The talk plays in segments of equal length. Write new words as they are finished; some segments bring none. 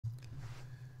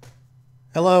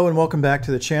Hello and welcome back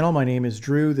to the channel. My name is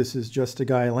Drew. This is Just a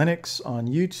Guy Linux on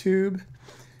YouTube.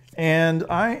 And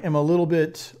I am a little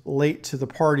bit late to the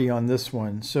party on this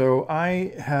one. So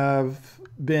I have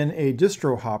been a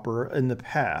distro hopper in the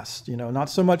past, not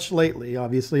so much lately.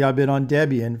 Obviously, I've been on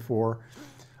Debian for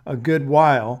a good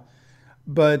while.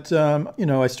 But,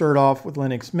 I started off with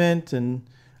Linux Mint and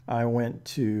I went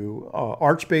to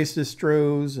Arch-based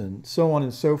distros and so on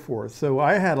and so forth. So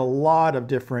I had a lot of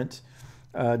different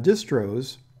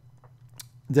distros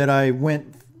that I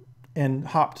went and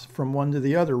hopped from one to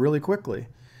the other really quickly.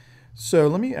 So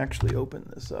let me actually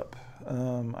open this up.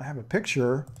 I have a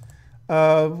picture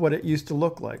of what it used to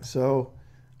look like. So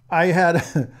I had,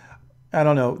 I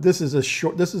don't know, this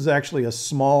is actually a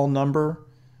small number.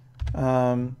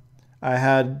 I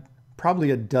had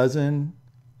probably a dozen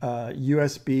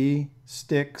USB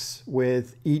sticks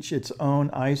with each its own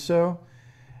ISO.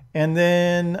 And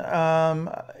then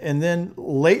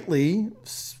lately,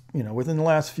 within the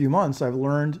last few months, I've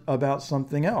learned about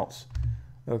something else,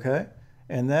 okay?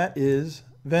 And that is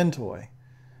Ventoy.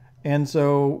 And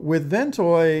so with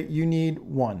Ventoy, you need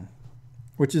one,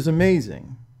 which is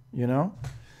amazing,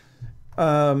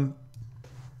 Let's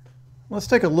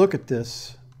take a look at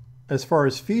this as far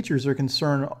as features are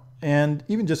concerned. And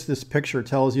even just this picture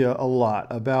tells you a lot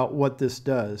about what this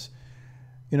does.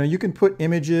 You can put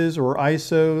images or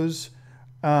ISOs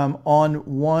on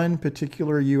one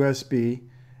particular USB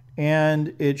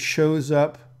and it shows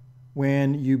up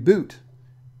when you boot.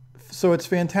 So it's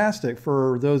fantastic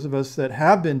for those of us that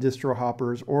have been distro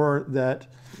hoppers or that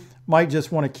might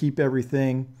just want to keep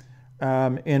everything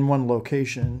in one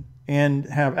location and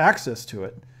have access to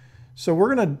it. So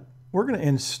we're gonna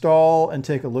install and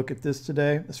take a look at this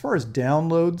today. As far as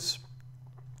downloads,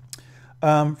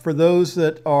 for those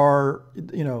that are,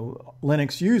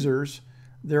 Linux users,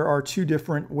 there are two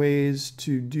different ways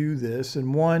to do this.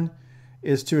 And one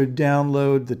is to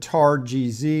download the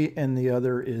tar.gz and the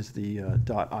other is the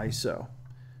 .iso.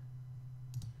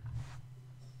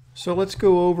 So let's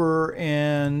go over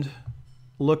and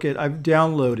look at, I've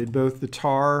downloaded both the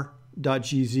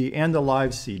tar.gz and the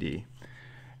live CD.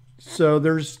 So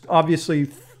there's obviously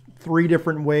three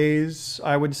different ways,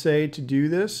 I would say, to do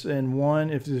this. And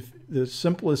one, if the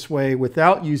simplest way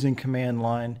without using command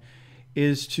line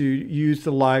is to use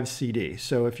the live CD.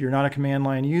 So if you're not a command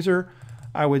line user,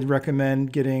 I would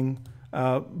recommend getting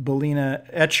Boolean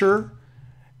Etcher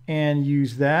and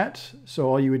use that. So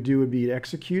all you would do would be to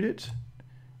execute it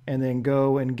and then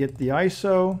go and get the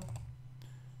ISO.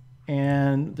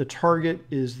 And the target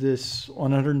is this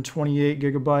 128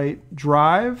 gigabyte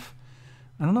drive.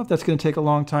 I don't know if that's going to take a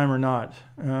long time or not.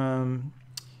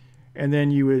 And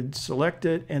then you would select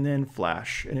it and then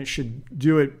flash. And it should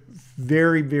do it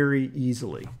very, very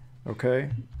easily. Okay?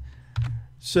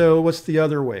 So what's the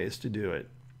other ways to do it?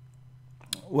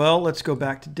 Well, let's go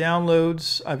back to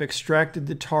downloads. I've extracted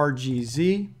the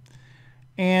tar.gz.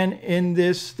 And in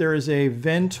this, there is a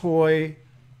Ventoy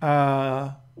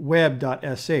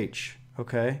web.sh.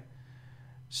 Okay?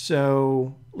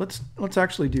 So let's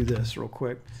actually do this real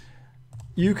quick.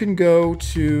 You can go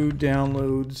to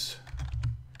downloads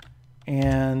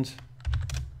and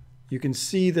you can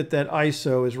see that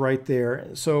ISO is right there.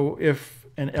 So if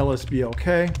an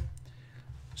LSBLK,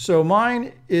 so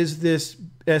mine is this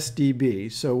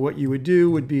SDB. So what you would do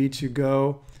would be to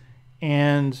go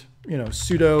and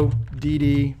sudo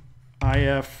dd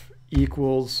if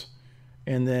equals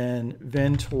and then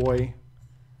Ventoy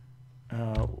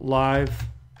live.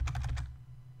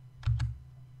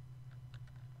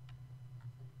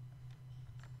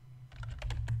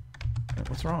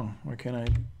 What's wrong? Why can't I?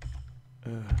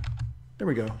 There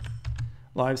we go.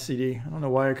 Live CD. I don't know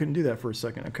why I couldn't do that for a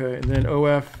second. Okay, and then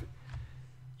OF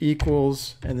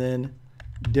equals, and then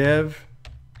dev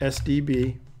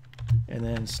SDB, and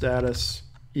then status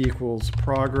equals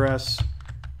progress,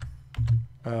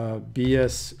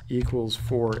 BS equals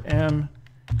 4M,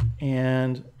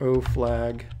 and O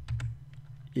flag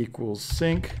equals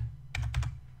sync.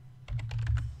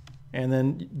 And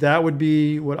then that would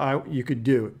be what you could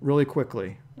do really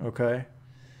quickly, okay?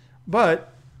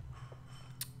 But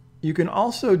you can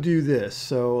also do this.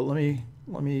 So let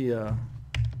me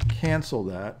cancel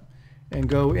that and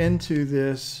go into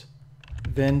this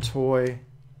Ventoy.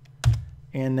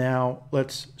 And now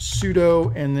let's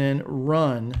sudo and then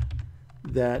run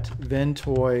that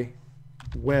Ventoy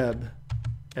web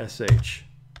sh.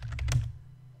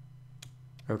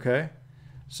 Okay?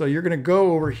 So you're going to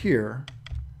go over here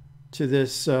to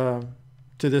this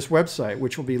website,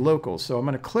 which will be local. So I'm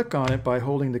going to click on it by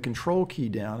holding the control key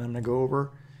down. I'm going to go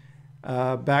over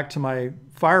back to my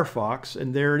Firefox,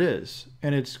 and there it is.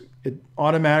 And it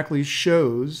automatically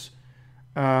shows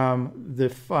the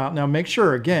file. Now make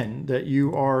sure again that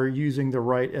you are using the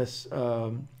right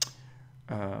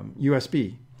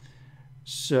USB.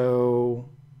 So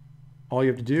all you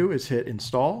have to do is hit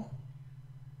install.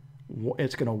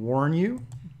 It's going to warn you.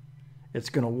 It's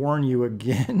going to warn you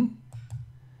again.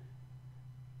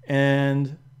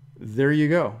 And there you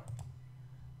go.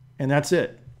 And that's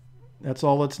it. That's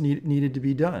all that's needed to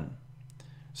be done.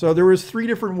 So there was 3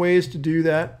 different ways to do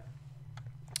that.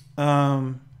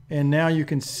 And now you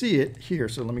can see it here.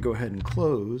 So let me go ahead and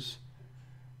close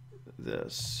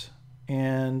this.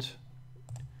 And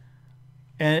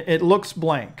it looks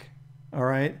blank. All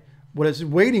right. What it's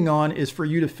waiting on is for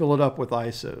you to fill it up with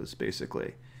ISOs,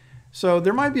 basically. So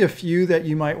there might be a few that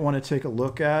you might want to take a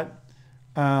look at.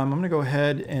 I'm going to go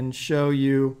ahead and show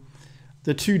you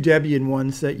the 2 Debian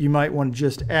ones that you might want to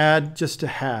just add just to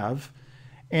have.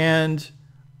 And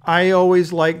I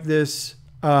always like this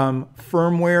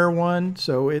firmware one.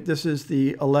 So this is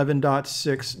the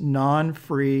 11.6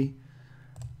 non-free.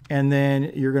 And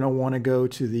then you're going to want to go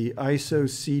to the ISO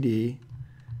CD.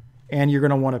 And you're going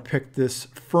to want to pick this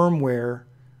firmware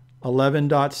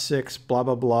 11.6 blah,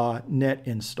 blah, blah net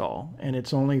install. And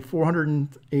it's only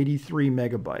 483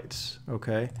 megabytes.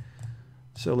 Okay.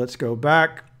 So let's go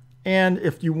back. And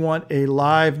if you want a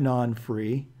live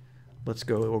non-free, let's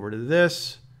go over to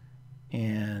this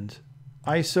and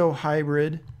ISO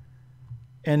hybrid.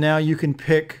 And now you can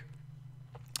pick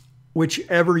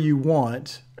whichever you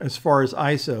want as far as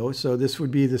ISO. So this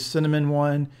would be the Cinnamon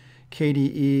one,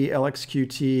 KDE,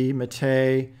 LXQT,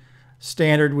 Mate.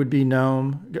 Standard would be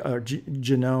GNOME,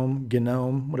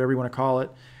 GNOME, whatever you want to call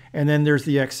it. And then there's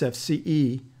the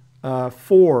XFCE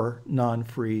for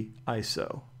non-free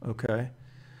ISO. Okay.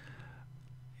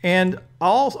 And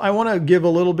I want to give a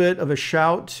little bit of a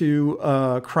shout to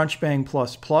Crunchbang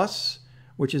Plus,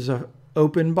 which is an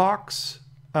open box,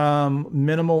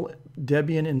 minimal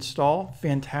Debian install.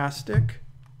 Fantastic.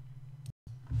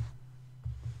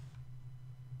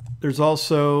 There's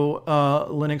also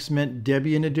Linux Mint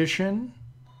Debian Edition,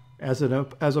 as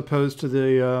opposed to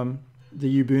the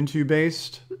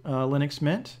Ubuntu-based Linux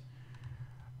Mint.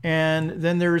 And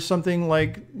then there's something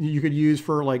like you could use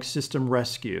for like System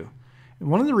Rescue. And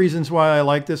one of the reasons why I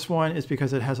like this one is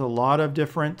because it has a lot of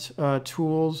different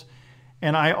tools.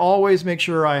 And I always make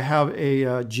sure I have a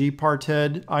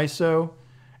gparted ISO.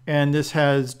 And this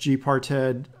has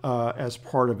gparted as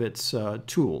part of its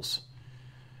tools.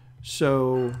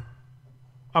 So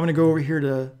I'm going to go over here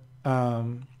to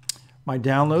my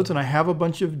downloads, and I have a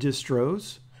bunch of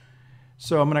distros.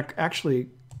 So I'm going to actually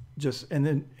and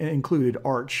then included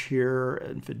Arch here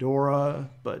and Fedora,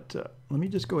 but let me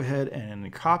just go ahead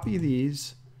and copy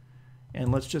these,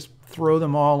 and let's just throw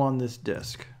them all on this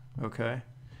disk, okay?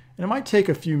 And it might take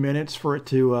a few minutes for it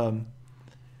to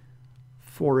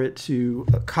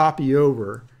copy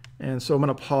over, and so I'm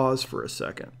going to pause for a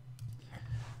second.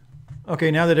 Okay,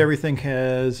 now that everything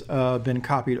has been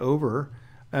copied over,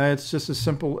 it's just as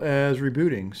simple as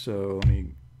rebooting. So let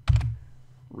me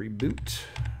reboot.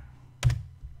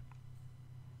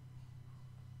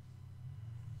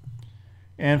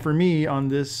 And for me on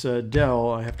this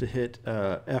Dell, I have to hit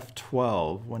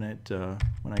F12 when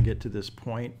I get to this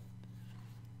point,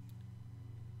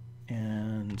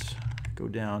 and go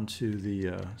down to the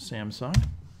Samsung.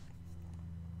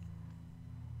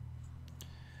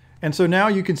 And so now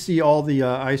you can see all the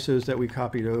ISOs that we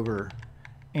copied over.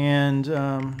 And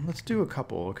let's do a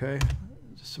couple, okay?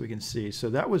 Just so we can see. So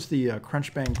that was the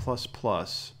Crunchbang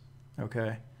Plus,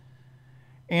 okay?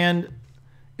 And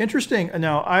interesting,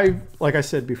 now like I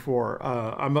said before,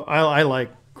 I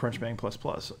like Crunchbang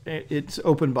Plus. It's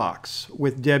open box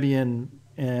with Debian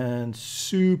and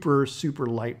super, super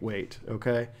lightweight,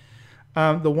 okay?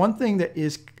 The one thing that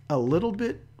is a little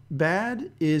bit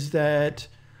bad is that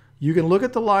you can look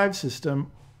at the live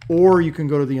system, or you can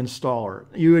go to the installer.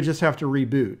 You would just have to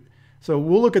reboot. So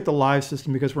we'll look at the live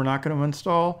system because we're not going to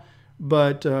install.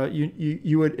 But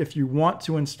you would, if you want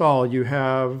to install, you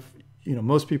have,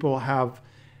 most people have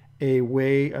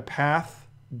a path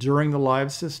during the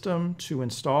live system to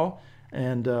install,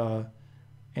 and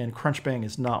Crunchbang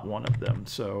is not one of them.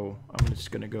 So I'm just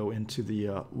going to go into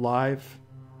the live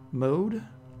mode.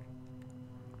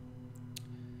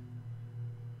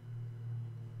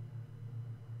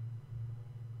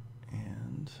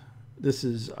 This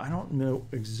is, I don't know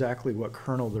exactly what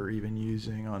kernel they're even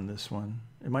using on this one.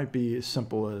 It might be as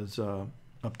simple as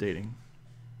updating.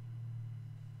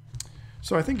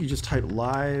 So I think you just type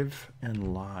live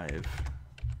and live.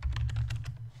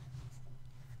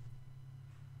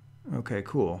 Okay,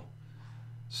 cool.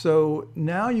 So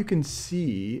now you can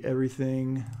see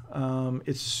everything.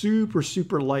 It's super,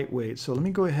 super lightweight. So let me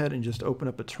go ahead and just open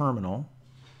up a terminal.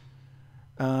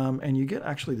 and you get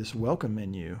actually this welcome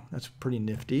menu. That's pretty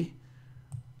nifty.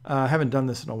 I haven't done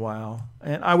this in a while,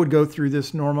 and I would go through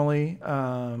this normally.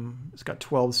 It's got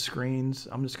 12 screens.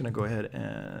 I'm just going to go ahead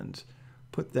and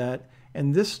put that.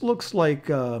 And this looks like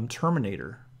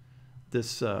Terminator,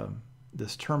 this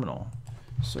terminal.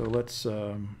 So let's,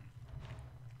 I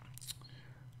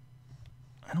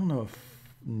don't know if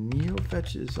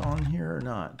NeoFetch is on here or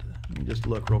not. Let me just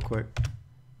look real quick.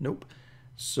 Nope.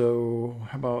 So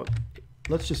how about,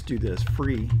 let's just do this,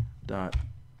 free./age.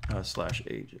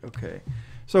 Okay.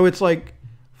 So it's like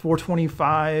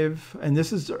 425, and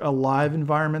this is a live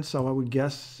environment, so I would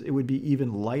guess it would be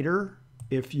even lighter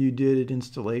if you did an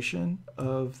installation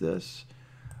of this.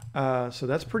 So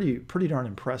that's pretty darn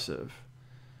impressive.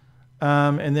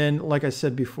 And then, like I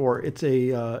said before, it's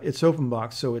open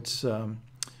box, so it's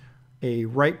a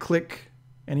right-click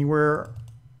anywhere.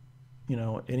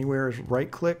 Anywhere is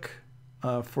right-click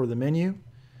for the menu.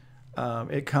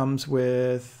 It comes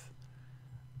with,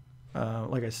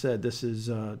 like I said, this is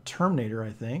Terminator,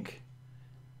 I think.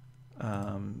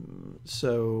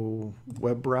 So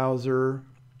web browser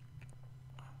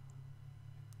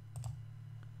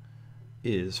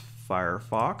is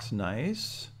Firefox,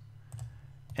 nice.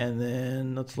 And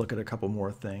then let's look at a couple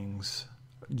more things.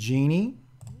 Genie,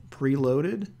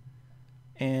 preloaded,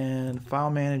 and file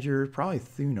manager, probably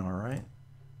Thunar, right?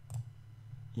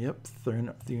 Yep,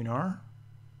 Thunar.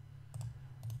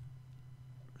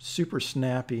 Super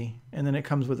snappy, and then it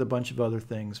comes with a bunch of other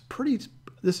things.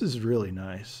 This is really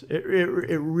nice. It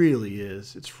really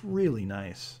is. It's really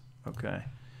nice. Okay,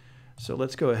 so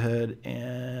let's go ahead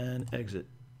and exit,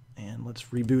 and let's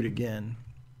reboot again.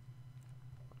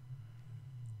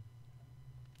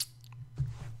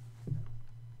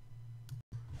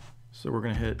 So we're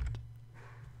going to hit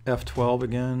F12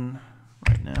 again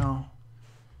right now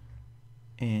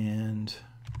and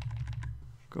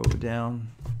go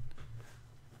down.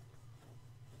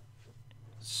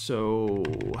 So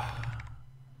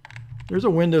there's a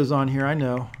Windows on here, I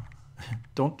know.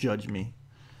 Don't judge me.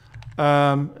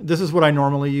 This is what I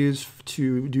normally use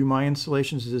to do my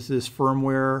installations. This is this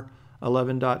firmware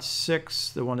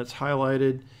 11.6, the one that's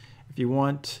highlighted. If you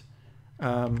want,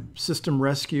 System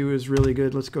Rescue is really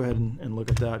good. Let's go ahead and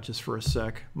look at that just for a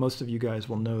sec. Most of you guys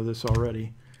will know this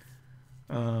already.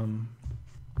 I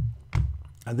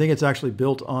think it's actually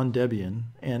built on Debian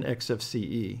and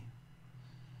XFCE.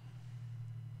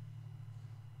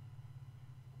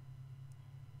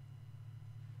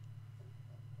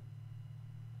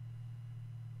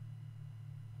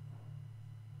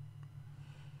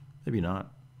 Maybe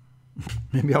not.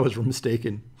 Maybe I was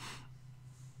mistaken.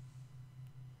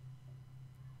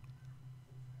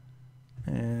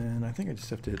 And I think I just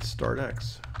have to hit Start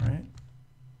X, right?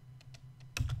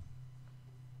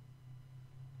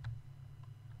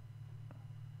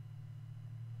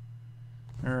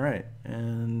 All right,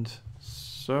 and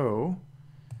so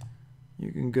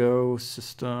you can go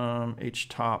system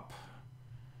htop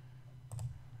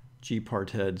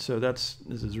gparted. So this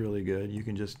is really good. You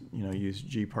can just use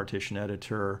gpartition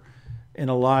editor in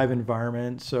a live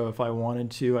environment. So if I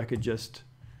wanted to, I could just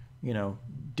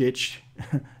ditch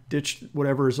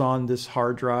whatever is on this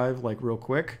hard drive like real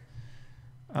quick.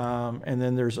 And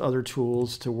then there's other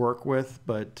tools to work with,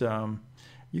 but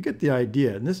you get the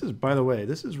idea. And this is, by the way,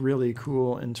 this is really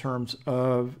cool in terms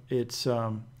of its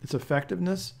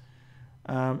effectiveness,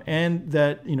 and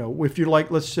that if you're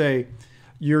like, let's say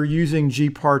you're using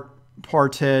gparted,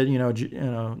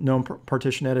 GNOME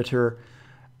partition editor,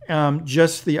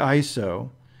 just the ISO.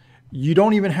 You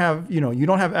don't even have, you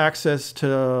don't have access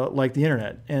to like the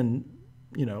internet, and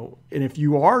and if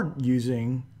you are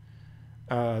using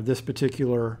this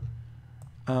particular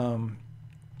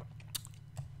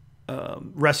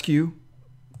rescue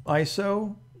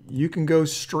ISO, you can go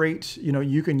straight,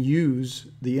 you can use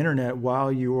the internet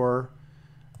while you're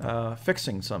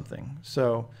fixing something.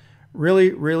 So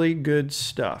really, really good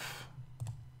stuff.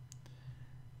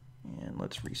 And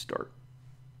let's restart.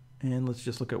 And let's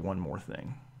just look at one more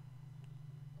thing.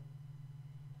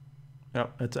 Oh,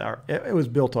 it was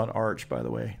built on Arch, by the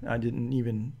way. I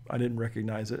didn't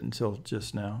recognize it until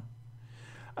just now.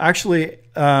 Actually,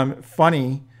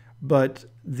 funny, but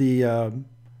the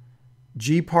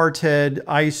gparted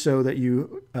ISO that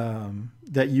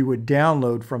you would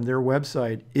download from their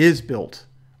website is built.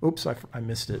 Oops, I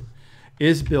missed it.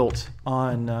 Is built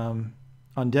on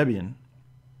Debian.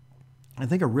 I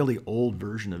think a really old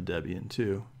version of Debian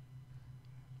too.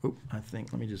 Oop,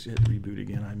 let me just hit reboot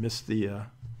again. I missed the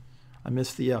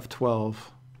F12.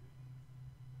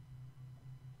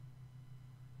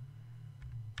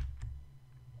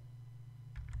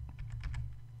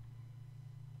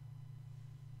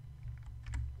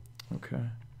 Okay. Okay.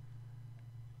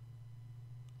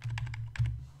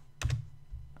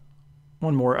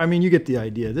 One more. I mean, you get the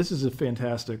idea. This is a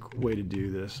fantastic way to do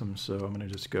this. So I'm going to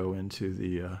just go into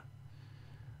the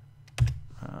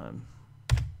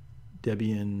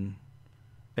Debian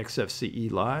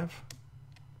XFCE Live.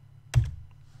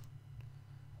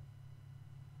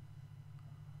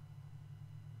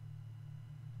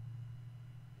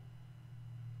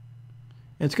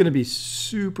 And it's going to be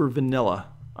super vanilla,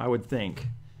 I would think.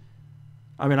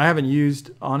 I mean, I haven't used,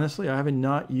 honestly, I haven't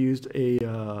not used a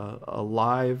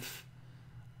live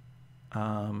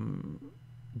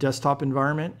desktop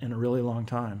environment in a really long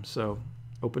time. So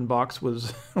OpenBox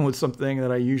was something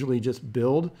that I usually just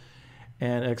build,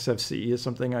 and XFCE is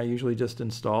something I usually just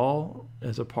install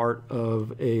as a part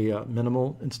of a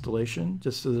minimal installation,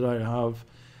 just so that I have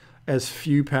as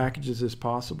few packages as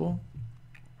possible.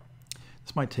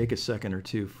 This might take a second or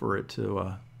two for it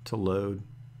to load.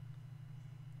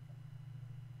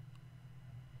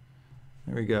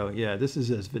 There we go. Yeah, this is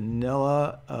as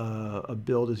vanilla a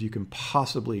build as you can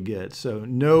possibly get. So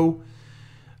no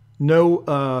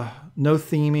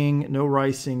theming, no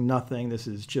ricing, nothing. This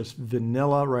is just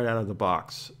vanilla right out of the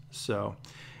box. So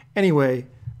anyway,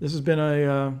 this has been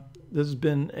an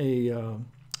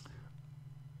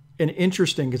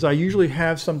interesting, because I usually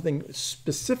have something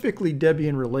specifically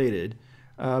Debian related,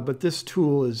 but this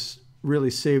tool has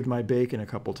really saved my bacon a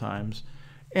couple times.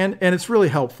 And it's really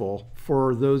helpful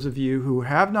for those of you who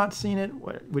have not seen it,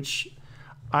 which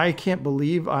I can't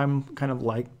believe I'm kind of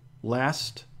like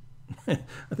last. I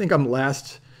think I'm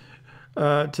last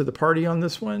to the party on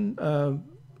this one.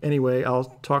 Anyway, I'll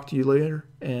talk to you later,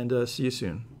 and see you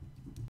soon.